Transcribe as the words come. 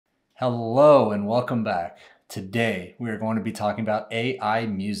Hello and welcome back. Today we are going to be talking about AI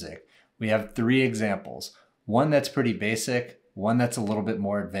music. We have three examples. One that's pretty basic, one that's a little bit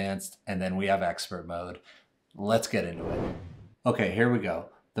more advanced, and then we have expert mode. Let's get into it. Okay, here we go.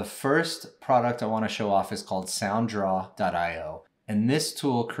 The first product I want to show off is called Soundraw.io. And this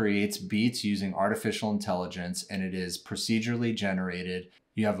tool creates beats using artificial intelligence, and it is procedurally generated.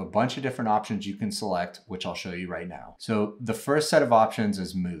 You have a bunch of different options you can select, which I'll show you right now. So the first set of options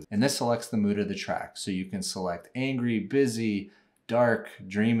is mood, and this selects the mood of the track. So you can select angry, busy, dark,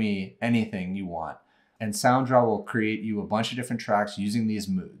 dreamy, anything you want. And Soundraw will create you a bunch of different tracks using these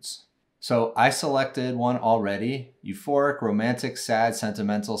moods. So I selected one already: euphoric, romantic, sad,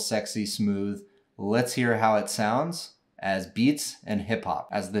 sentimental, sexy, smooth. Let's hear how it sounds as beats and hip hop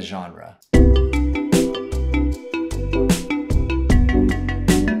as the genre.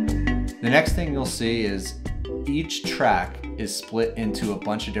 The next thing you'll see is each track is split into a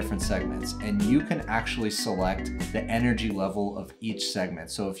bunch of different segments, and you can actually select the energy level of each segment.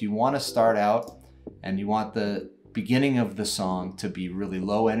 So if you want to start out and you want the beginning of the song to be really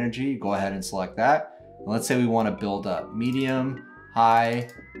low energy, go ahead and select that. And let's say we want to build up medium, high,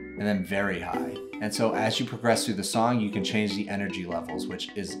 and then very high. And so as you progress through the song, you can change the energy levels, which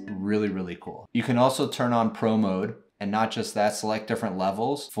is really, really cool. You can also turn on pro mode, and not just that, select different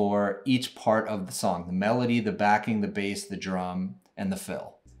levels for each part of the song: the melody, the backing, the bass, the drum, and the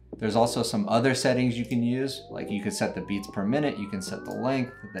fill. There's also some other settings you can use, like you can set the beats per minute, you can set the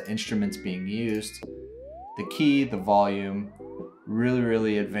length, the instruments being used, the key, the volume. Really,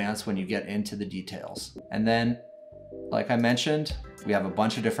 really advanced when you get into the details. And then, like I mentioned, we have a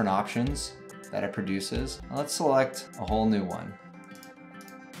bunch of different options that it produces. Let's select a whole new one.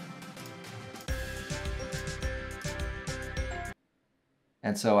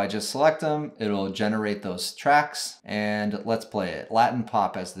 And so I just select them, it'll generate those tracks, and let's play it. Latin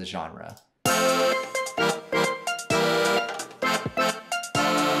pop as the genre.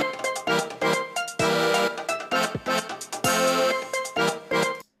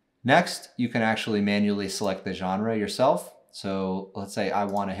 Next, you can actually manually select the genre yourself. So let's say I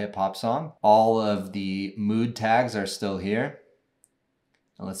want a hip hop song. All of the mood tags are still here.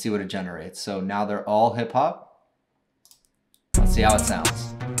 And let's see what it generates. So now they're all hip hop. Let's see how it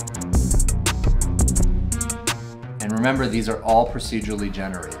sounds. And remember, these are all procedurally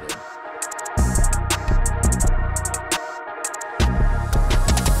generated.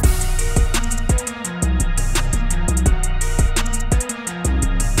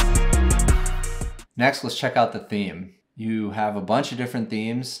 Next, let's check out the theme. You have a bunch of different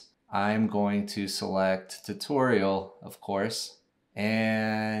themes. I'm going to select tutorial, of course,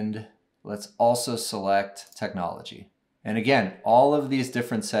 and let's also select technology. And again, all of these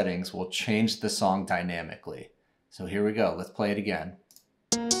different settings will change the song dynamically. So here we go, let's play it again.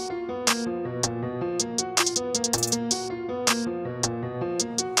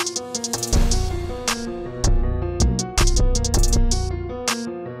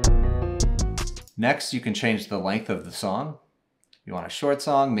 Next, you can change the length of the song. You want a short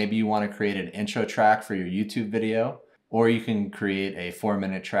song, maybe you want to create an intro track for your YouTube video, or you can create a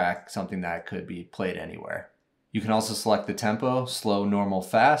 4-minute track, something that could be played anywhere. You can also select the tempo: slow, normal,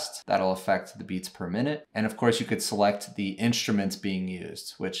 fast. That'll affect the beats per minute. And of course, you could select the instruments being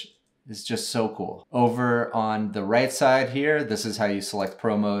used, which is just so cool. Over on the right side here, this is how you select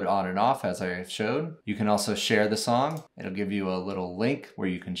pro mode on and off, as I showed. You can also share the song. It'll give you a little link where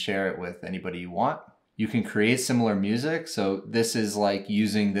you can share it with anybody you want. You can create similar music. So this is like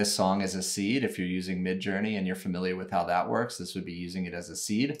using this song as a seed. If you're using Midjourney and you're familiar with how that works, this would be using it as a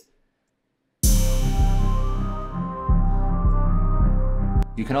seed.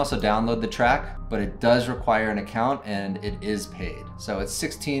 You can also download the track, but it does require an account and it is paid. So it's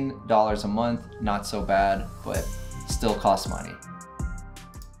 $16 a month, not so bad, but still costs money.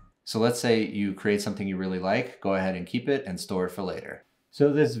 So let's say you create something you really like, go ahead and keep it and store it for later.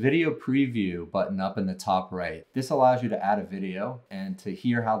 So this video preview button up in the top right, this allows you to add a video and to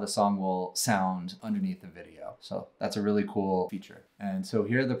hear how the song will sound underneath the video. So that's a really cool feature. And so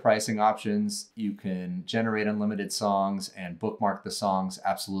here are the pricing options. You can generate unlimited songs and bookmark the songs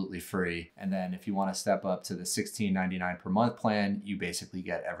absolutely free. And then if you want to step up to the $16.99 per month plan, you basically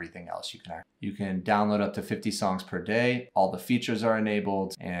get everything else. You can download up to 50 songs per day. All the features are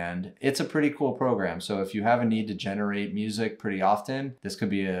enabled, and it's a pretty cool program. So if you have a need to generate music pretty often, this could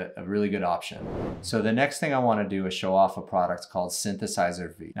be a really good option. So the next thing I want to do is show off a product called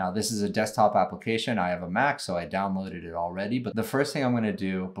Synthesizer V. Now this is a desktop application. I have a Mac, so I downloaded it already, but the first first thing I'm gonna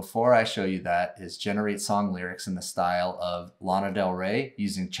do before I show you that is generate song lyrics in the style of Lana Del Rey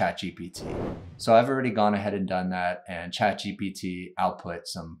using ChatGPT. So I've already gone ahead and done that, and ChatGPT output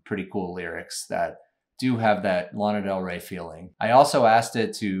some pretty cool lyrics that do have that Lana Del Rey feeling. I also asked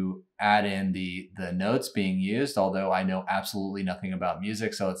it to add in the notes being used, although I know absolutely nothing about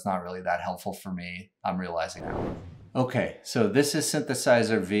music, so it's not really that helpful for me, I'm realizing now. Okay, so this is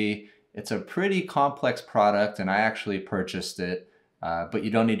Synthesizer V. It's a pretty complex product, and I actually purchased it, but you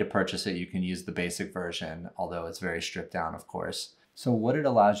don't need to purchase it. You can use the basic version, although it's very stripped down, of course. So what it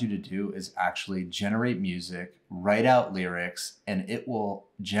allows you to do is actually generate music, write out lyrics, and it will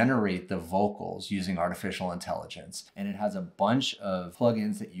generate the vocals using artificial intelligence. And it has a bunch of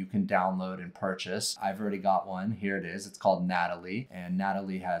plugins that you can download and purchase. I've already got one. Here it is. It's called Natalie. And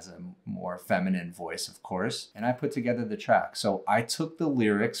Natalie has a more feminine voice, of course. And I put together the track. So I took the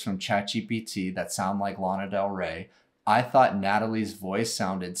lyrics from ChatGPT that sound like Lana Del Rey. I thought Natalie's voice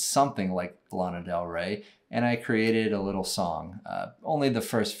sounded something like Lana Del Rey, and I created a little song, only the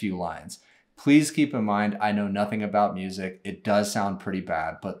first few lines. Please keep in mind, I know nothing about music. It does sound pretty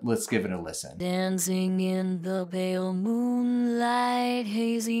bad, but let's give it a listen. Dancing in the pale moonlight,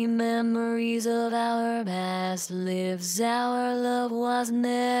 hazy memories of our past lives. Our love was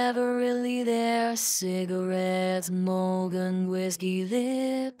never really there. Cigarette smoke and whiskey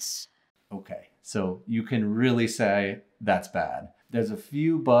lips. Okay, so you can really say that's bad. There's a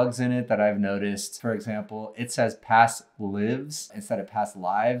few bugs in it that I've noticed. For example, it says past lives instead of past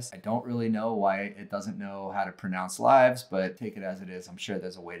lives. I don't really know why it doesn't know how to pronounce lives, but take it as it is. I'm sure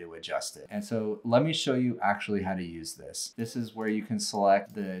there's a way to adjust it. And so let me show you actually how to use this. This is where you can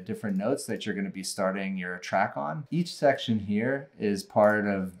select the different notes that you're going to be starting your track on. Each section here is part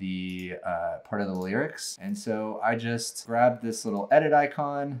of the lyrics. And so I just grabbed this little edit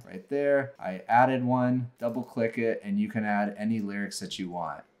icon right there. I added one, double click it, and you can add any lyrics that you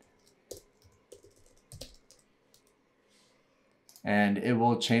want. And it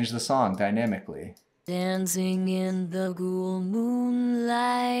will change the song dynamically. Dancing in the cool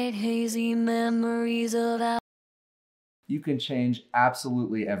moonlight, hazy memories of our... You can change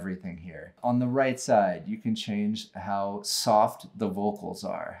absolutely everything here. On the right side, you can change how soft the vocals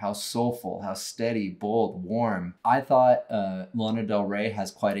are, how soulful, how steady, bold, warm. I thought Lana Del Rey has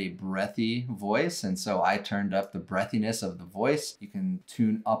quite a breathy voice, and so I turned up the breathiness of the voice. You can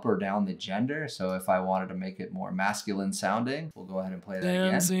tune up or down the gender, so if I wanted to make it more masculine sounding, we'll go ahead and play that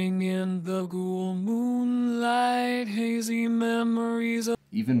again. Dancing in the cool moonlight, hazy memories of...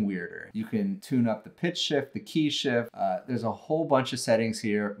 Even weirder. You can tune up the pitch shift, the key shift. There's a whole bunch of settings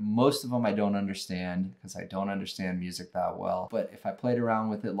here. Most of them I don't understand because I don't understand music that well. But if I played around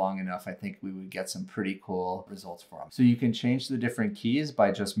with it long enough, I think we would get some pretty cool results for them. So you can change the different keys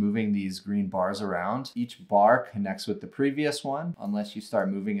by just moving these green bars around. Each bar connects with the previous one unless you start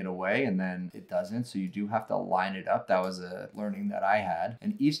moving it away, and then it doesn't. So you do have to line it up. That was a learning that I had.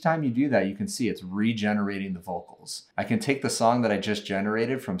 And each time you do that, you can see it's regenerating the vocals. I can take the song that I just generated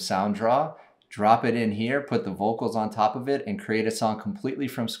from Soundraw, drop it in here, put the vocals on top of it, and create a song completely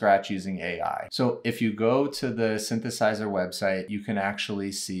from scratch using AI. So if you go to the Synthesizer website, you can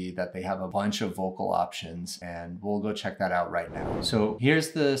actually see that they have a bunch of vocal options, and we'll go check that out right now. So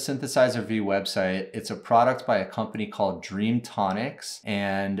here's the Synthesizer V website. It's a product by a company called Dreamtonics,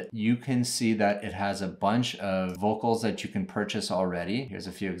 and you can see that it has a bunch of vocals that you can purchase already. Here's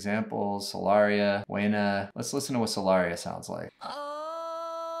a few examples: Solaria, Buena. Let's listen to what Solaria sounds like.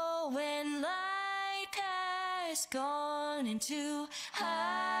 When light has gone into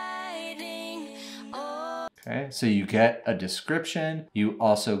hiding. Oh. Okay, so you get a description. You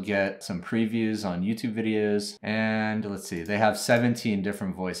also get some previews on YouTube videos. And let's see, they have 17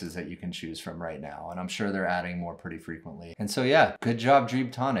 different voices that you can choose from right now. And I'm sure they're adding more pretty frequently. And so yeah, good job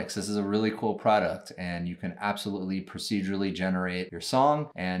Dreamtonics. This is a really cool product, and you can absolutely procedurally generate your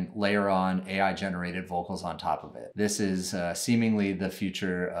song and layer on AI generated vocals on top of it. This is seemingly the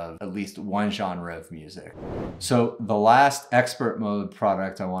future of at least one genre of music. So the last expert mode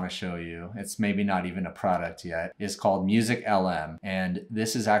product I want to show you, it's maybe not even a product yet, is called MusicLM, and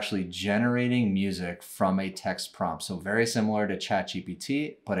this is actually generating music from a text prompt. So very similar to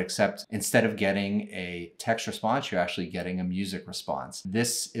ChatGPT, but except instead of getting a text response, you're actually getting a music response.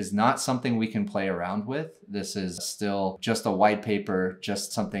 This is not something we can play around with. This is still just a white paper,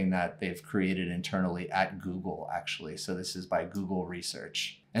 just something that they've created internally at Google, actually. So this is by Google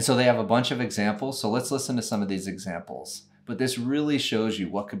Research. And so they have a bunch of examples. So let's listen to some of these examples. but this really shows you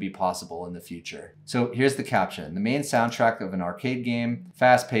what could be possible in the future. So here's the caption. The main soundtrack of an arcade game,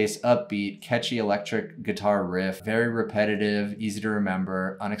 fast-paced, upbeat, catchy electric guitar riff, very repetitive, easy to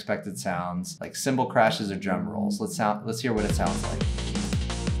remember, unexpected sounds, like cymbal crashes or drum rolls. Let's hear what it sounds like.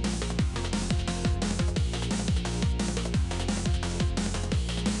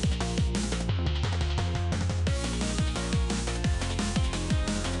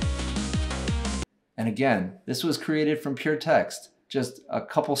 And again, this was created from pure text. Just a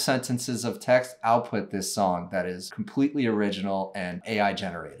couple sentences of text output this song that is completely original and AI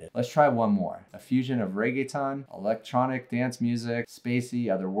generated. Let's try one more. A fusion of reggaeton, electronic dance music, spacey,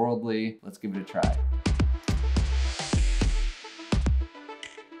 otherworldly. Let's give it a try.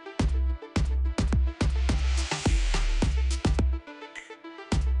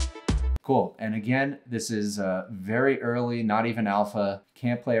 Cool, and again, this is very early, not even alpha,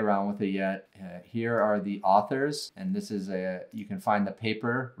 can't play around with it yet. Here are the authors, and this is you can find the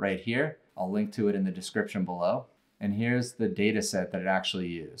paper right here. I'll link to it in the description below. And here's the data set that it actually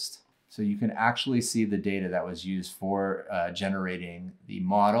used. So you can actually see the data that was used for generating the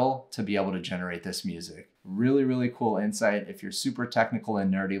model to be able to generate this music. Really, really cool insight. If you're super technical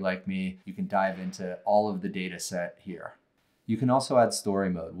and nerdy like me, you can dive into all of the data set here. You can also add story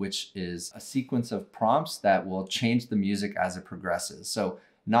mode, which is a sequence of prompts that will change the music as it progresses. So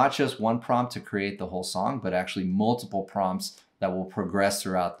not just one prompt to create the whole song, but actually multiple prompts that will progress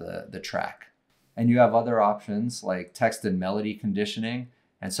throughout the track. And you have other options like text and melody conditioning.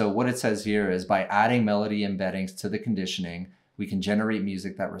 And so what it says here is by adding melody embeddings to the conditioning, we can generate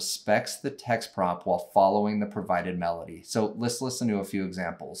music that respects the text prompt while following the provided melody. So let's listen to a few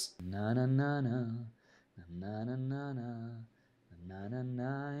examples. Na, na, na, na. Na, na, na, na. Na, na,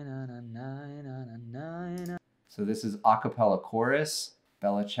 na, na, na, na, na, na. So this is a cappella chorus,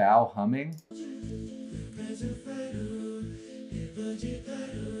 Bella Ciao humming.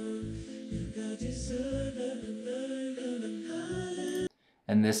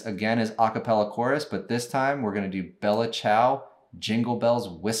 And this again is a cappella chorus, but this time we're going to do Bella Ciao, Jingle Bells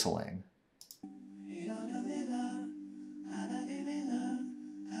whistling.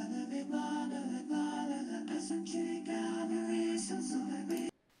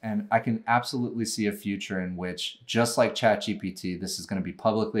 And I can absolutely see a future in which, just like ChatGPT, this is going to be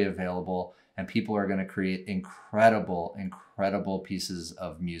publicly available and people are going to create incredible, incredible pieces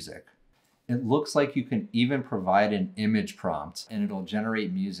of music. It looks like you can even provide an image prompt and it'll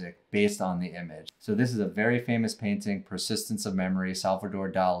generate music based on the image. So this is a very famous painting, Persistence of Memory,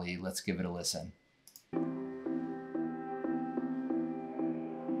 Salvador Dali. Let's give it a listen.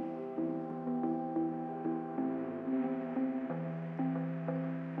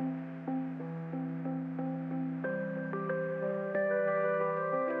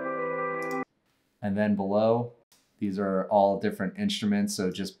 And then below, these are all different instruments.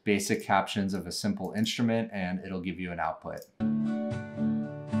 So just basic captions of a simple instrument and it'll give you an output.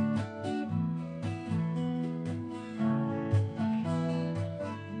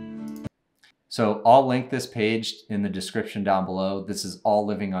 So I'll link this page in the description down below. This is all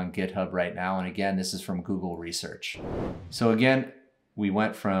living on GitHub right now. And again, this is from Google Research. So again, we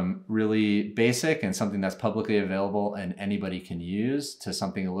went from really basic and something that's publicly available and anybody can use to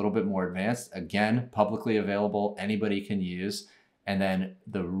something a little bit more advanced. Again, publicly available, anybody can use. And then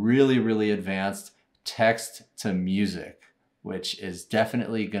the really, really advanced text to music, which is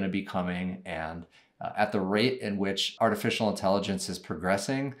definitely going to be coming. And at the rate in which artificial intelligence is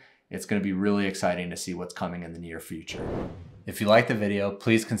progressing, it's going to be really exciting to see what's coming in the near future. If you liked the video,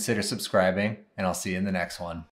 please consider subscribing and I'll see you in the next one.